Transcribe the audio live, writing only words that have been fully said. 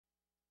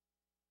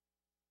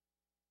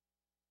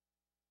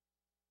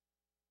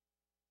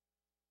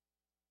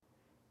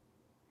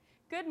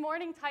Good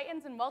morning,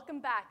 Titans, and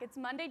welcome back. It's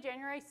Monday,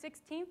 January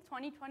 16th,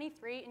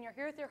 2023, and you're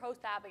here with your host,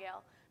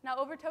 Abigail. Now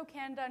over to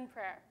Canada in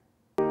prayer.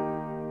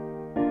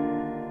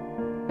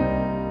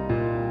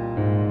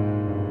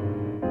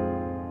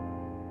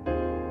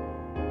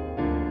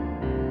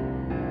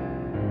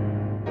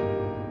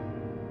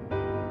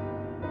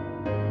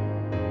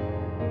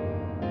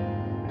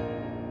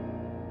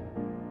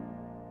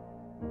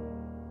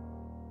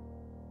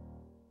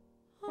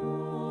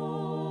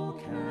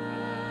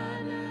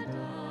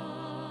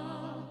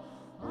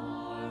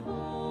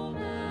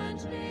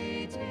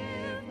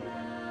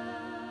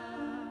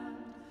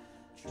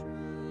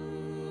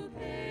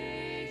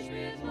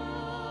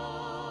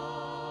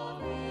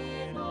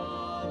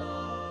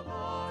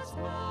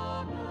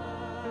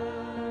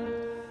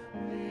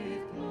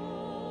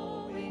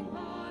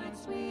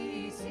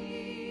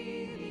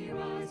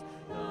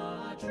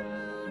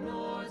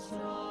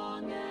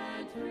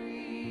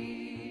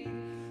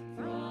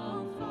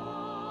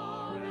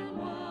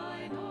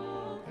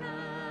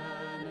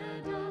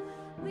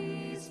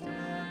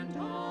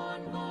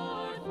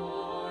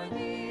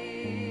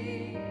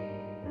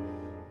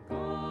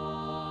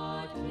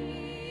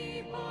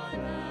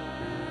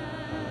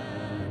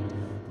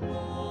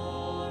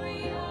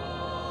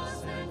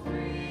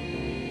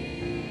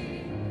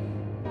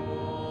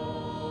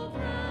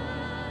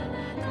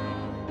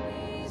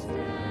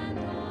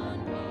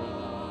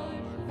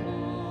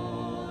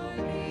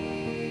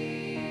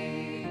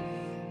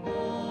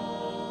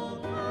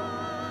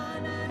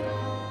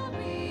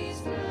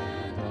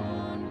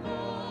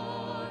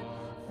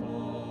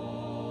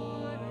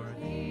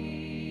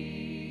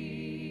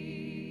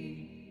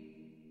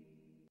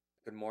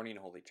 Good morning,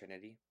 Holy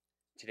Trinity.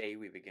 Today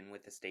we begin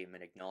with a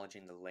statement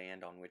acknowledging the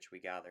land on which we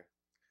gather.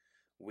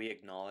 We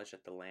acknowledge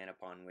that the land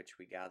upon which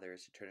we gather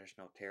is the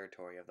traditional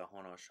territory of the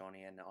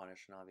Haudenosaunee and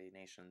Anishinaabe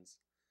nations.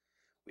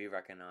 We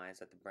recognize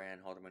that the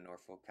Brant Haldimand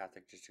Norfolk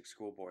Catholic District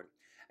School Board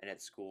and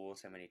its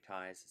schools have many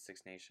ties to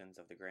Six Nations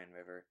of the Grand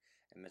River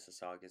and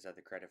Mississaugas of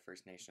the Credit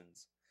First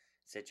Nations,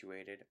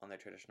 situated on the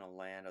traditional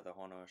land of the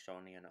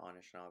Haudenosaunee and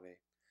Anishinaabe,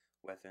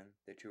 within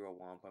the Truro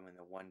Wampum and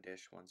the One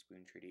Dish, One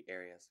Spoon Treaty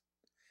areas.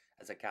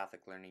 As a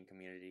Catholic learning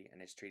community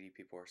and as treaty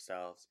people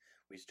ourselves,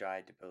 we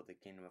strive to build the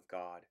kingdom of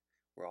God,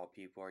 where all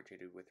people are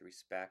treated with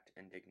respect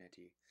and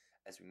dignity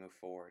as we move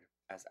forward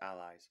as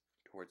allies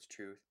towards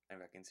truth and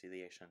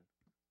reconciliation.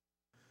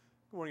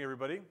 Good morning,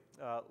 everybody.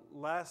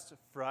 Last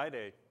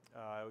Friday,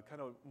 I kind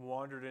of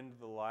wandered into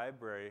the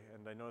library,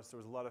 and I noticed there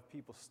was a lot of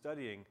people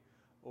studying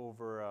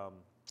over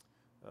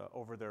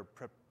their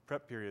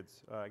prep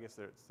periods. I guess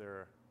it's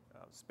their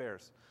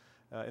spares.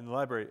 In the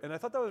library. And I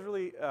thought that was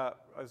really, I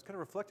was kind of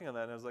reflecting on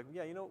that, and I was like,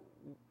 yeah,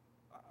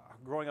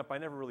 growing up, I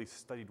never really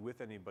studied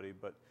with anybody,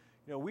 but,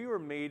 we were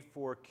made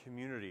for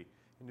community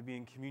and to be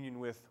in communion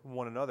with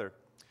one another.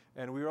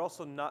 And we were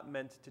also not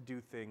meant to do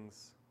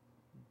things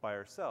by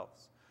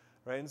ourselves,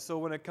 right? And so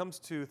when it comes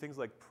to things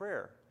like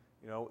prayer,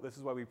 this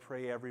is why we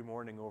pray every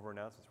morning over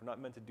announcements. We're not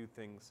meant to do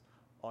things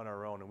on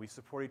our own, and we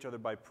support each other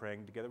by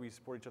praying together. We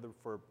support each other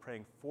for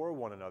praying for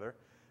one another.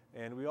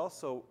 And we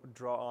also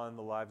draw on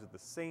the lives of the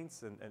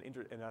saints and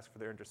ask for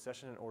their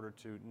intercession in order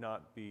to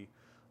not be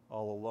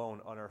all alone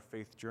on our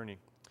faith journey.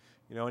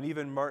 And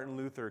even Martin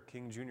Luther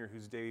King Jr.,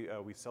 whose day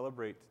we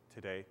celebrate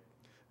today,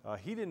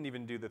 he didn't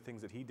even do the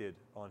things that he did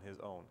on his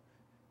own.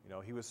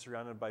 He was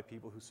surrounded by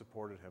people who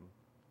supported him.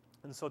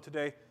 And so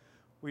today,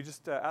 we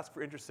just ask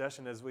for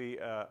intercession as we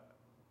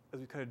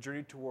kind of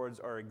journey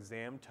towards our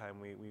exam time.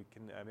 We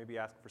can maybe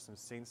ask for some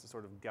saints to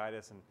sort of guide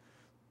us, and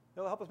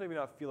they'll help us maybe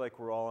not feel like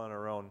we're all on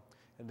our own,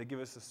 and to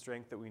give us the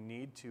strength that we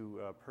need to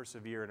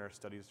persevere in our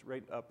studies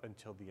right up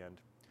until the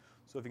end.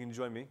 So if you can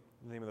join me,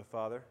 in the name of the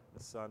Father,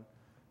 the Son, and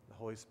the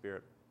Holy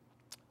Spirit.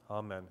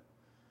 Amen.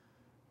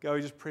 God,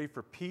 we just pray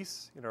for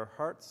peace in our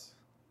hearts.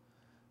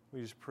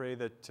 We just pray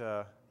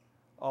that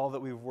all that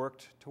we've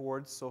worked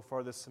towards so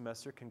far this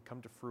semester can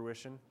come to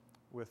fruition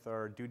with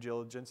our due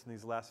diligence in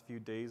these last few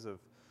days of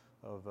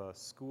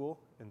school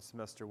in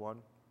semester one.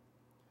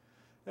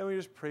 And we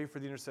just pray for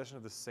the intercession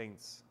of the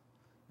saints,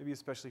 maybe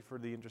especially for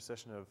the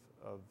intercession of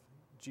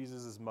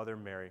Jesus' mother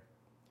Mary,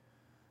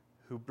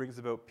 who brings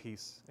about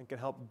peace and can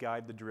help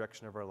guide the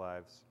direction of our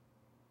lives,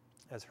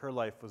 as her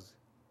life was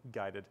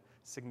guided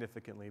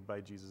significantly by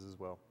Jesus as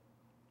well.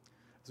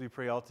 As we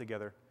pray all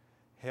together,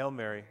 Hail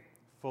Mary,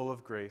 full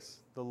of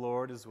grace, the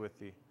Lord is with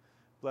thee.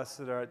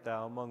 Blessed art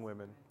thou among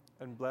women,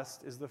 and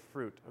blessed is the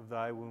fruit of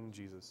thy womb,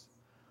 Jesus.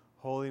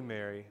 Holy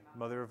Mary,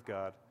 Mother of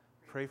God,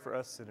 pray for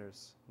us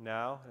sinners,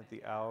 now and at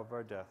the hour of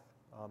our death.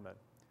 Amen.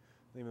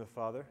 In the name of the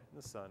Father,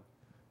 and the Son,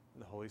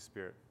 and the Holy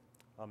Spirit.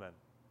 Amen.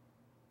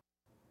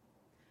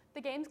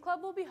 The Games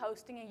Club will be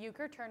hosting a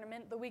euchre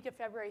tournament the week of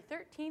February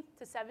 13th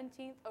to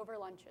 17th over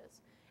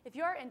lunches. If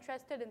you are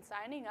interested in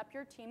signing up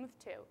your team of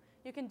two,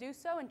 you can do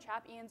so in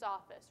Chap Ian's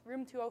office,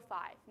 room 205,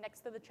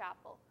 next to the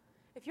chapel.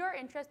 If you are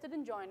interested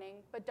in joining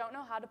but don't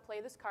know how to play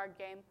this card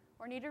game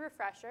or need a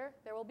refresher,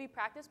 there will be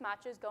practice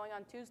matches going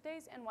on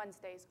Tuesdays and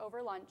Wednesdays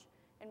over lunch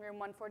in room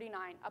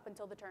 149 up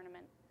until the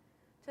tournament.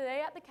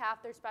 Today at the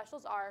CAF, their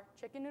specials are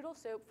chicken noodle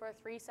soup for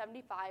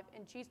 $3.75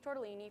 and cheese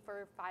tortellini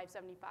for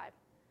 $5.75.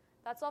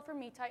 That's all from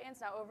me, Titans.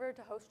 Now over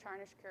to host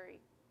Charnish Curry.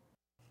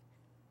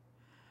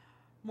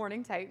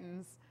 Morning,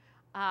 Titans.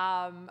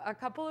 A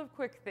couple of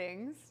quick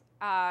things.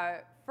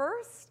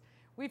 First,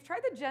 we've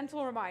tried the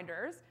gentle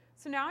reminders,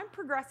 so now I'm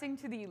progressing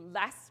to the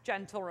less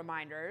gentle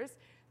reminders.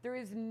 There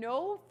is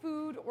no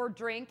food or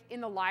drink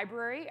in the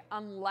library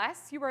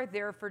unless you are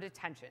there for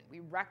detention. We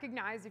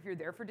recognize if you're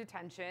there for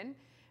detention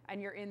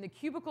and you're in the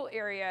cubicle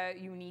area,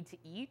 you need to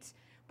eat,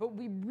 but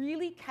we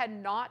really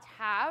cannot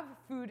have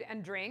food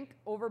and drink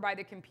over by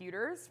the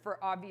computers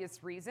for obvious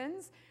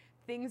reasons.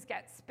 Things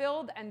get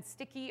spilled and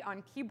sticky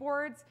on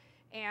keyboards,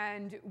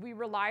 and we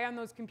rely on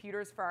those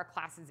computers for our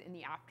classes in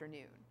the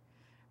afternoon.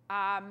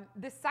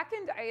 The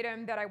second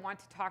item that I want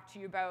to talk to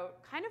you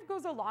about kind of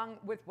goes along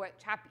with what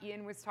Chap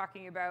Ian was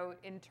talking about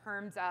in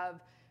terms of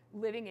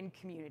living in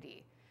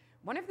community.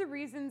 One of the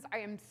reasons I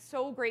am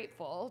so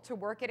grateful to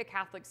work at a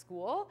Catholic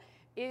school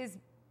is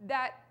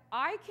that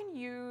I can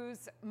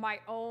use my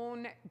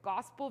own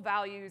gospel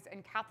values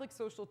and Catholic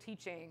social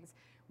teachings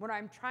when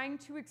I'm trying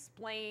to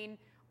explain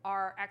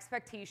our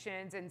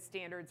expectations and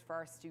standards for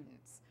our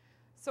students.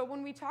 So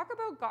when we talk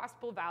about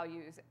gospel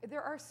values,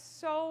 there are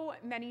so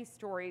many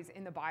stories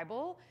in the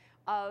Bible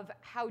of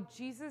how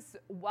Jesus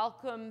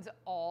welcomed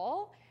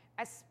all,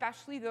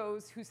 especially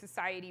those who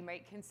society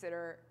might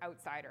consider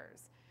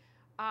outsiders.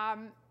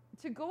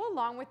 To go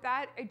along with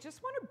that, I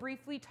just want to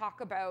briefly talk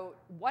about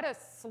what a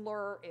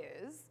slur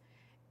is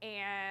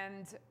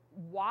and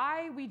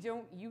why we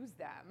don't use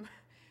them.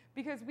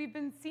 Because we've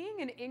been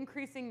seeing an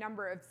increasing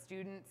number of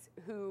students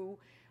who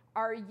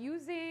are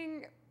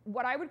using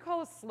what I would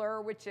call a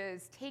slur, which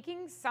is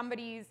taking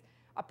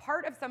a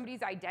part of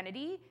somebody's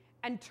identity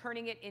and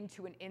turning it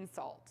into an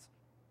insult.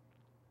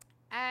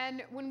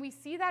 And when we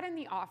see that in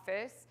the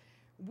office,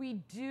 we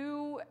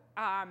do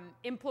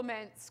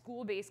implement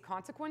school-based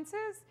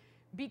consequences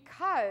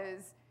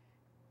because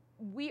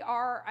we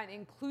are an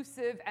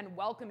inclusive and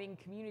welcoming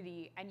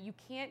community, and you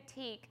can't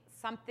take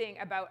something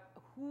about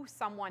who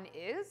someone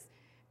is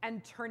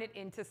and turn it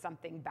into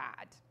something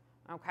bad,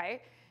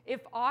 okay?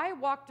 If I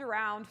walked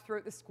around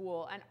throughout the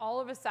school and all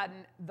of a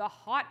sudden the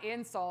hot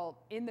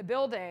insult in the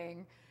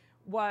building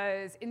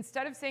was,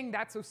 instead of saying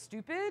that's so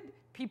stupid,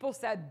 people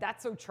said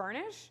that's so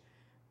Charnish,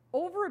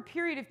 over a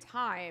period of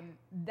time,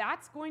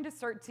 that's going to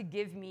start to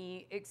give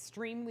me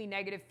extremely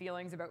negative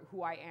feelings about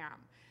who I am.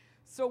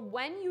 So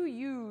when you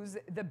use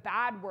the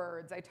bad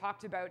words I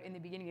talked about in the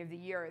beginning of the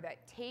year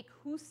that take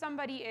who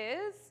somebody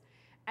is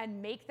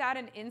and make that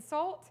an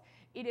insult,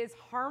 it is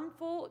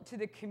harmful to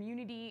the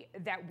community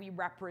that we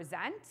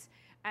represent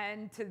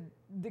and to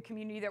the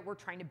community that we're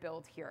trying to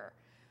build here.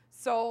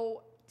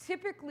 So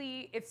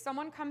typically, if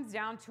someone comes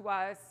down to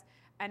us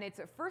and it's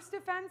a first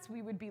offense,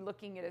 we would be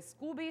looking at a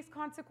school-based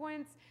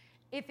consequence.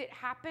 If it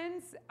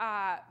happens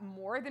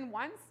more than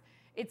once,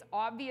 it's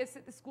obvious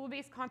that the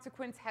school-based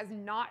consequence has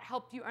not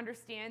helped you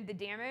understand the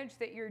damage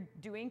that you're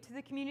doing to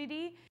the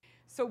community.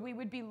 So we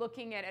would be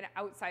looking at an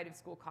outside of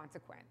school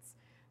consequence.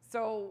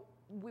 So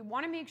we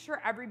want to make sure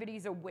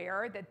everybody's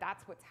aware that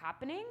that's what's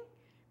happening,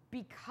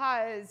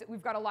 because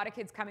we've got a lot of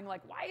kids coming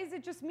like, why is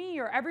it just me?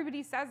 Or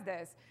everybody says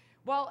this.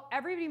 Well,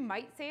 everybody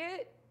might say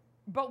it,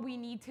 but we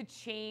need to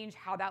change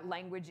how that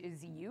language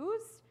is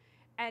used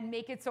and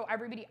make it so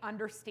everybody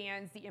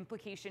understands the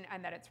implication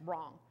and that it's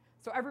wrong.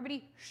 So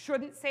everybody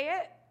shouldn't say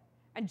it,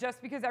 and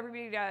just because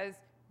everybody does,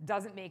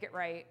 doesn't make it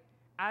right.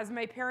 As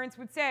my parents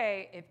would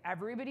say, if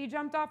everybody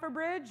jumped off a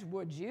bridge,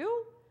 would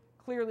you?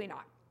 Clearly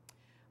not.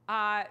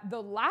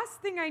 The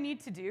last thing I need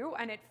to do,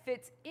 and it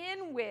fits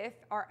in with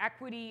our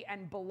equity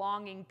and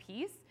belonging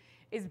piece,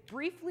 is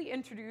briefly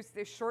introduce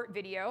this short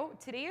video.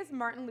 Today is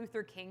Martin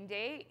Luther King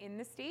Day in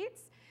the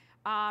States,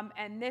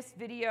 and this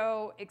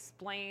video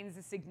explains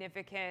the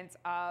significance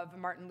of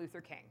Martin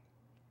Luther King.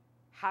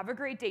 Have a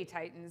great day,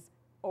 Titans.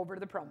 Over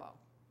to the promo.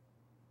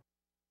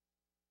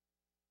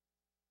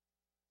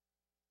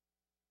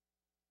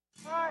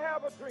 I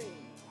have a dream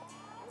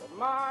that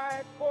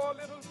my poor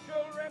little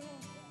children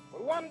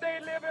will one day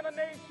live in a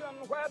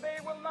nation where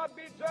they will not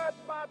be judged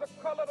by the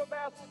color of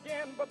their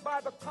skin, but by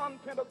the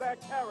content of their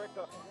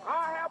character.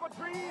 I have a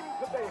dream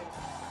to